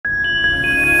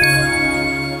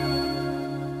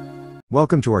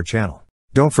Welcome to our channel.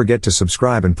 Don't forget to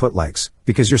subscribe and put likes,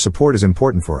 because your support is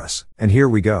important for us. And here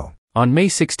we go. On May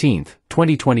 16,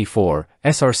 2024,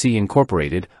 SRC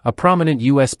Incorporated, a prominent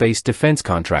US-based defense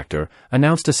contractor,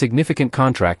 announced a significant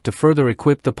contract to further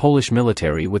equip the Polish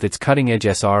military with its cutting-edge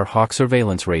SR Hawk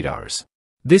surveillance radars.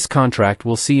 This contract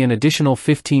will see an additional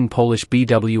 15 Polish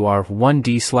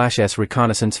BWR-1D/S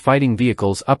Reconnaissance Fighting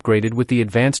Vehicles upgraded with the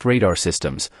advanced radar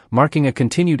systems, marking a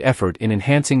continued effort in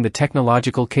enhancing the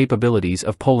technological capabilities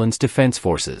of Poland's defense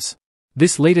forces.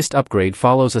 This latest upgrade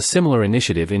follows a similar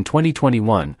initiative in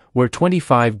 2021, where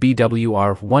 25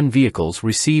 BWR-1 vehicles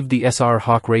received the SR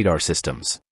Hawk radar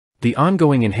systems. The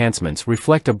ongoing enhancements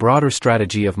reflect a broader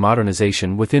strategy of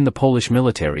modernization within the Polish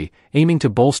military, aiming to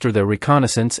bolster their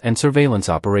reconnaissance and surveillance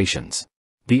operations.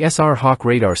 The SR Hawk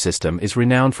radar system is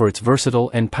renowned for its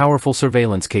versatile and powerful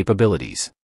surveillance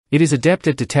capabilities. It is adept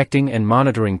at detecting and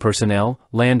monitoring personnel,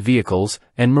 land vehicles,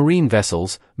 and marine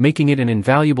vessels, making it an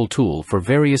invaluable tool for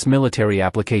various military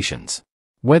applications.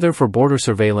 Whether for border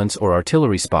surveillance or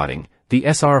artillery spotting, the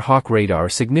SR Hawk radar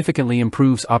significantly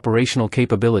improves operational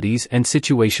capabilities and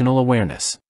situational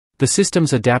awareness. The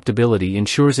system's adaptability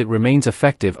ensures it remains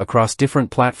effective across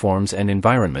different platforms and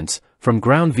environments, from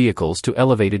ground vehicles to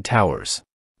elevated towers.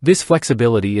 This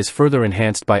flexibility is further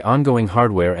enhanced by ongoing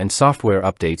hardware and software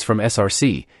updates from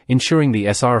SRC, ensuring the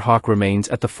SR Hawk remains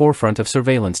at the forefront of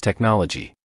surveillance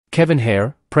technology. Kevin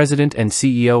Hare, President and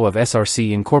CEO of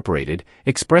SRC Incorporated,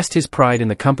 expressed his pride in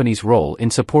the company's role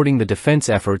in supporting the defense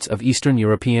efforts of Eastern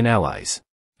European allies.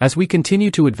 As we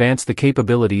continue to advance the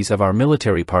capabilities of our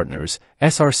military partners,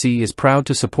 SRC is proud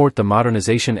to support the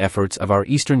modernization efforts of our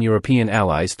Eastern European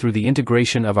allies through the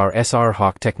integration of our SR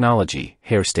Hawk technology,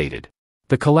 Hare stated.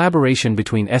 The collaboration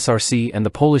between SRC and the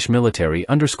Polish military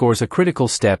underscores a critical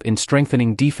step in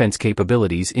strengthening defense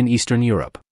capabilities in Eastern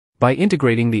Europe. By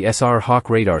integrating the SR Hawk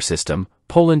radar system,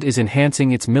 Poland is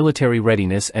enhancing its military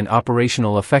readiness and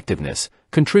operational effectiveness,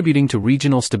 contributing to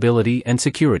regional stability and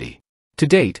security. To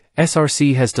date,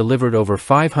 SRC has delivered over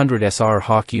 500 SR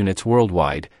Hawk units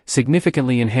worldwide,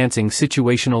 significantly enhancing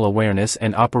situational awareness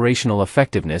and operational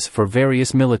effectiveness for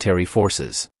various military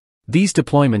forces. These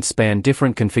deployments span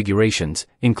different configurations,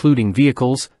 including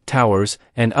vehicles, towers,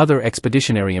 and other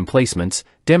expeditionary emplacements,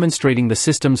 demonstrating the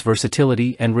system's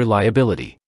versatility and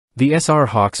reliability. The SR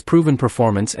Hawk's proven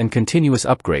performance and continuous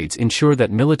upgrades ensure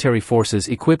that military forces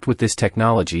equipped with this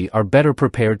technology are better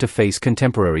prepared to face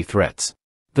contemporary threats.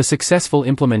 The successful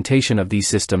implementation of these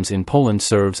systems in Poland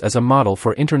serves as a model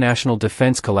for international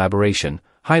defense collaboration,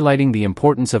 highlighting the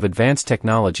importance of advanced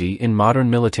technology in modern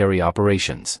military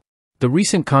operations. The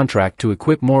recent contract to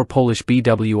equip more Polish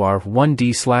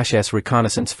BWR-1D/S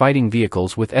Reconnaissance Fighting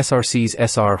Vehicles with SRC's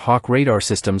SR Hawk radar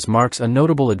systems marks a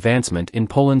notable advancement in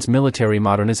Poland's military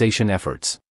modernization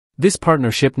efforts. This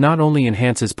partnership not only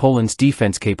enhances Poland's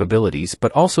defense capabilities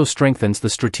but also strengthens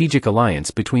the strategic alliance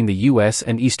between the US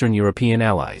and Eastern European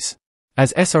allies.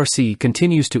 As SRC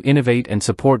continues to innovate and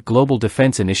support global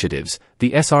defense initiatives,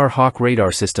 the SR Hawk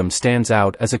radar system stands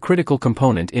out as a critical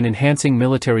component in enhancing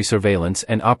military surveillance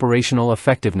and operational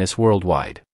effectiveness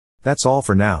worldwide. That's all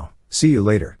for now. See you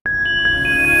later.